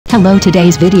Hello,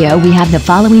 today's video we have the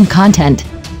following content.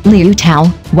 Liu Tao,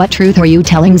 what truth are you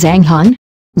telling Zhang Han?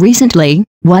 Recently,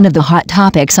 one of the hot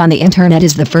topics on the internet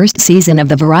is the first season of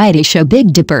the variety show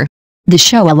Big Dipper. The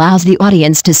show allows the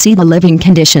audience to see the living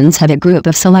conditions of a group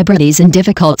of celebrities in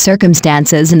difficult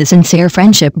circumstances and the sincere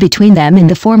friendship between them in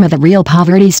the form of a real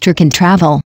poverty-stricken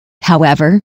travel.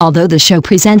 However, although the show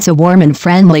presents a warm and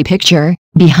friendly picture,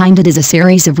 behind it is a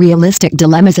series of realistic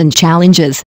dilemmas and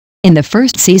challenges. In the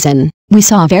first season, we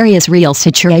saw various real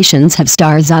situations have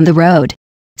stars on the road.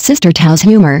 Sister Tao's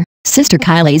humor, Sister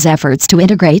Kylie's efforts to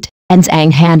integrate, and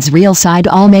Zhang Han's real side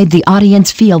all made the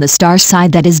audience feel the star's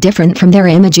side that is different from their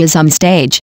images on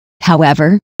stage.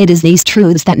 However, it is these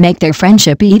truths that make their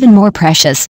friendship even more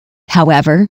precious.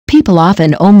 However, people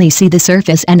often only see the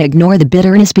surface and ignore the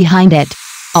bitterness behind it.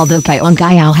 Although Kyung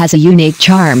Gao has a unique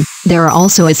charm, there are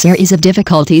also a series of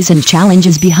difficulties and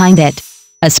challenges behind it.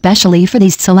 Especially for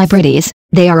these celebrities,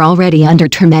 they are already under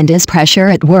tremendous pressure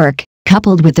at work,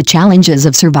 coupled with the challenges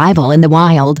of survival in the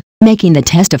wild, making the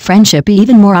test of friendship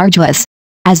even more arduous.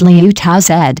 As Liu Tao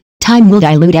said, time will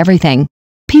dilute everything.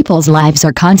 People's lives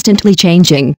are constantly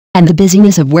changing, and the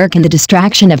busyness of work and the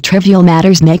distraction of trivial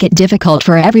matters make it difficult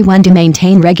for everyone to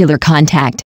maintain regular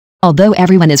contact. Although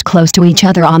everyone is close to each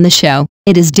other on the show,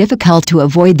 it is difficult to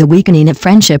avoid the weakening of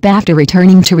friendship after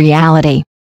returning to reality.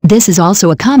 This is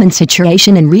also a common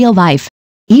situation in real life.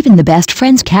 Even the best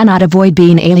friends cannot avoid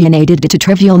being alienated to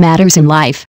trivial matters in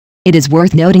life. It is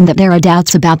worth noting that there are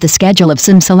doubts about the schedule of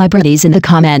some celebrities in the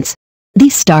comments.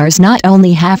 These stars not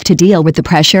only have to deal with the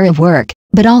pressure of work,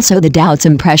 but also the doubts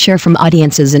and pressure from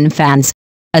audiences and fans.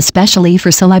 Especially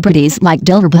for celebrities like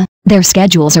Dilraba, their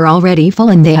schedules are already full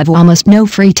and they have almost no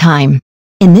free time.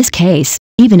 In this case,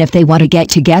 even if they want to get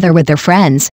together with their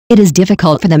friends, it is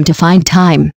difficult for them to find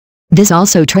time. This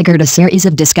also triggered a series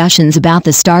of discussions about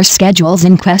the stars' schedules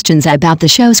and questions about the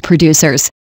show's producers.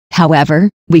 However,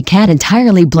 we can't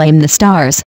entirely blame the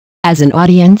stars. As an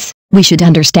audience, we should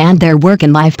understand their work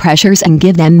and life pressures and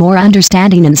give them more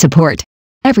understanding and support.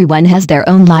 Everyone has their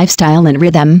own lifestyle and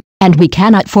rhythm, and we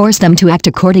cannot force them to act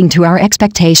according to our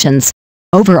expectations.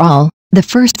 Overall, the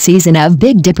first season of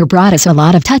Big Dipper brought us a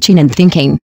lot of touching and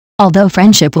thinking. Although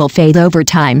friendship will fade over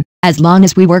time, as long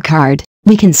as we work hard,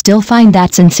 we can still find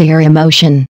that sincere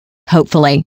emotion.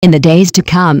 Hopefully, in the days to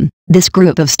come, this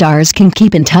group of stars can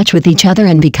keep in touch with each other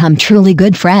and become truly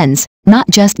good friends, not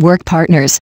just work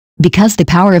partners. Because the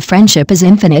power of friendship is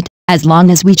infinite, as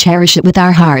long as we cherish it with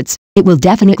our hearts, it will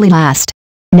definitely last.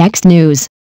 Next news.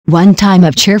 One time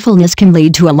of cheerfulness can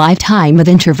lead to a lifetime of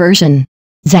introversion.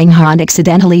 Zhang Han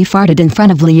accidentally farted in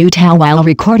front of Liu Tao while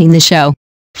recording the show.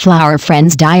 Flower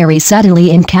Friend's diary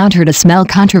suddenly encountered a smell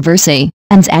controversy,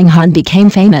 and Zhang Han became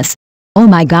famous. Oh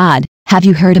my god, have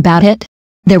you heard about it?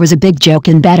 There was a big joke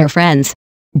in Better Friends.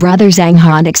 Brother Zhang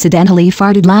Han accidentally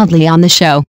farted loudly on the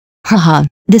show. Haha,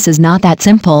 this is not that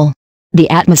simple. The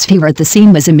atmosphere at the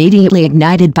scene was immediately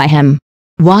ignited by him.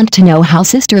 Want to know how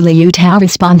Sister Liu Tao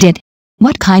responded?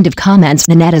 What kind of comments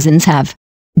the netizens have?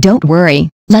 Don't worry,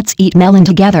 let's eat melon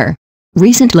together.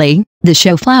 Recently, the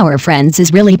show Flower Friends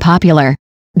is really popular.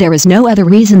 There is no other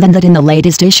reason than that in the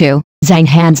latest issue, Zhang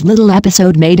Han's little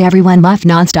episode made everyone laugh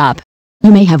non-stop.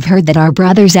 You may have heard that our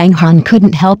brother Zhang Han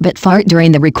couldn't help but fart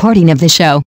during the recording of the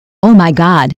show. Oh my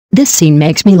god, this scene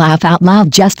makes me laugh out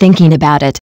loud just thinking about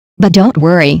it. But don't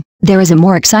worry, there is a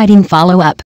more exciting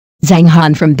follow-up. Zhang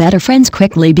Han from Better Friends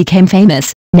quickly became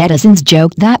famous. Netizens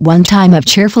joked that one time of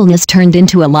cheerfulness turned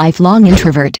into a lifelong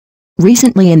introvert.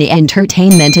 Recently in the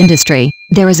entertainment industry,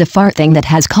 there is a fart thing that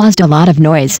has caused a lot of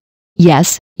noise.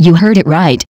 Yes, you heard it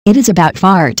right, it is about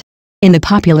fart. In the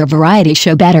popular variety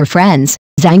show Better Friends,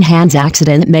 Zhang Han's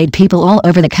accident made people all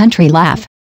over the country laugh.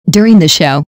 During the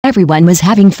show, everyone was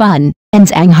having fun, and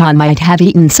Zhang Han might have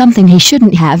eaten something he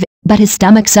shouldn't have, but his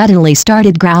stomach suddenly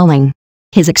started growling.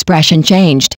 His expression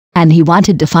changed, and he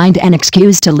wanted to find an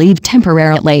excuse to leave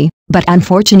temporarily, but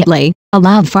unfortunately, a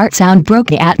loud fart sound broke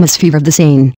the atmosphere of the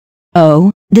scene.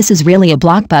 Oh, this is really a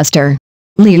blockbuster.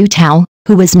 Liu Tao,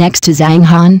 who was next to Zhang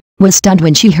Han, was stunned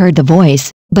when she heard the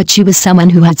voice, but she was someone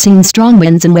who had seen strong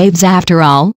winds and waves after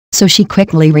all, so she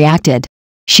quickly reacted.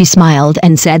 She smiled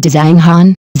and said to Zhang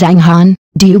Han,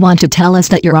 do you want to tell us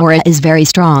that your aura is very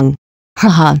strong?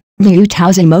 Haha, Liu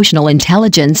Tao's emotional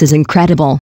intelligence is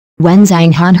incredible. When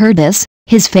Zhang Han heard this,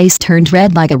 his face turned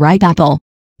red like a ripe apple.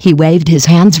 He waved his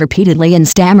hands repeatedly and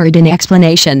stammered in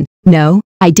explanation, no,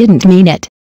 I didn't mean it.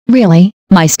 Really,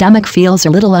 my stomach feels a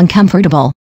little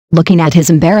uncomfortable. Looking at his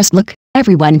embarrassed look,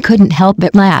 everyone couldn't help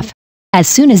but laugh. As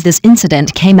soon as this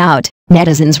incident came out,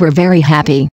 netizens were very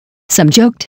happy. Some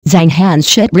joked, Zhang Han's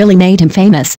shit really made him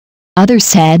famous. Others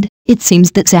said, it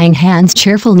seems that Zhang Han's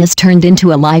cheerfulness turned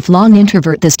into a lifelong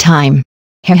introvert this time.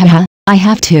 Hahaha, I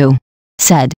have to.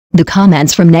 Said, the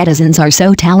comments from netizens are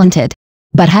so talented.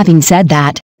 But having said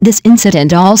that, this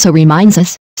incident also reminds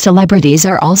us, celebrities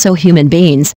are also human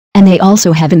beings, and they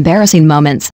also have embarrassing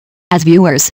moments. As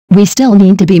viewers, we still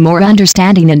need to be more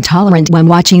understanding and tolerant when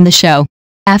watching the show.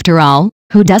 After all,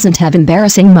 who doesn't have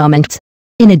embarrassing moments?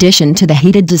 In addition to the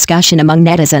heated discussion among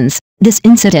netizens, this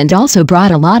incident also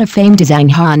brought a lot of fame to Zhang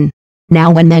Han.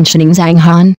 Now when mentioning Zhang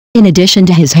Han, in addition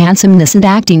to his handsomeness and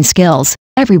acting skills,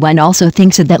 everyone also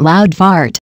thinks of that loud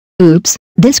fart. Oops,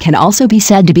 this can also be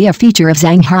said to be a feature of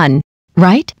Zhang Han,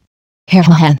 right?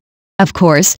 Hahaha. Of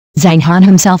course, Zhang Han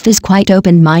himself is quite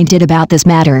open-minded about this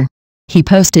matter. He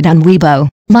posted on Weibo,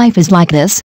 "Life is like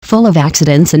this, full of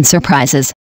accidents and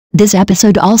surprises." This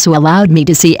episode also allowed me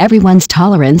to see everyone's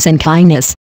tolerance and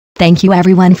kindness. Thank you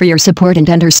everyone for your support and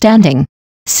understanding.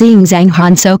 Seeing Zhang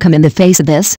Han so come in the face of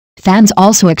this, fans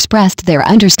also expressed their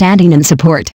understanding and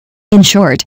support. In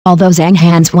short, although Zhang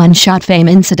Han's one-shot fame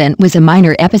incident was a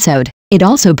minor episode, it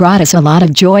also brought us a lot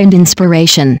of joy and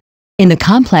inspiration. In the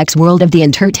complex world of the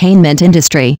entertainment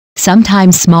industry,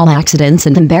 sometimes small accidents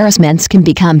and embarrassments can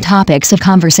become topics of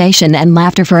conversation and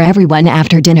laughter for everyone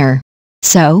after dinner.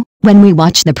 So, when we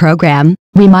watch the program,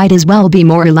 we might as well be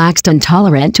more relaxed and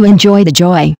tolerant to enjoy the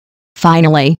joy.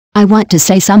 Finally, I want to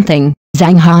say something.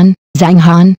 Zhang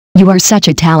Han, you are such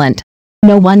a talent.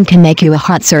 No one can make you a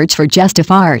hot search for just a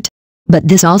fart. But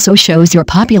this also shows your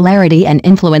popularity and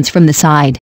influence from the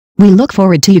side. We look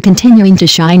forward to you continuing to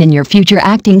shine in your future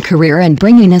acting career and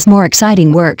bringing us more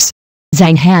exciting works.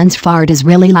 Zhang Han's fart is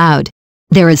really loud.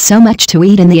 There is so much to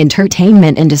eat in the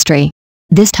entertainment industry.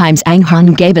 This time Zhang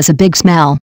Han gave us a big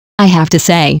smell. I have to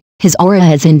say, his aura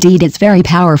is indeed very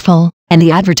powerful, and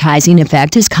the advertising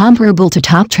effect is comparable to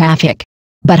top traffic.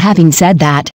 But having said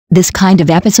that, this kind of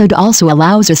episode also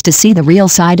allows us to see the real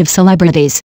side of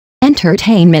celebrities.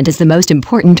 Entertainment is the most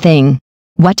important thing.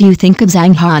 What do you think of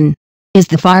Zhang Han? Is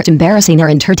the fart embarrassing or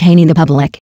entertaining the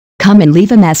public? Come and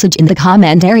leave a message in the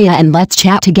comment area and let's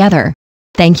chat together.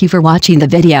 Thank you for watching the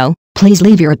video. Please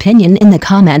leave your opinion in the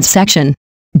comments section.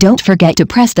 Don't forget to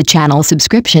press the channel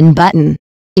subscription button.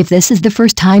 If this is the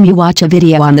first time you watch a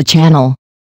video on the channel,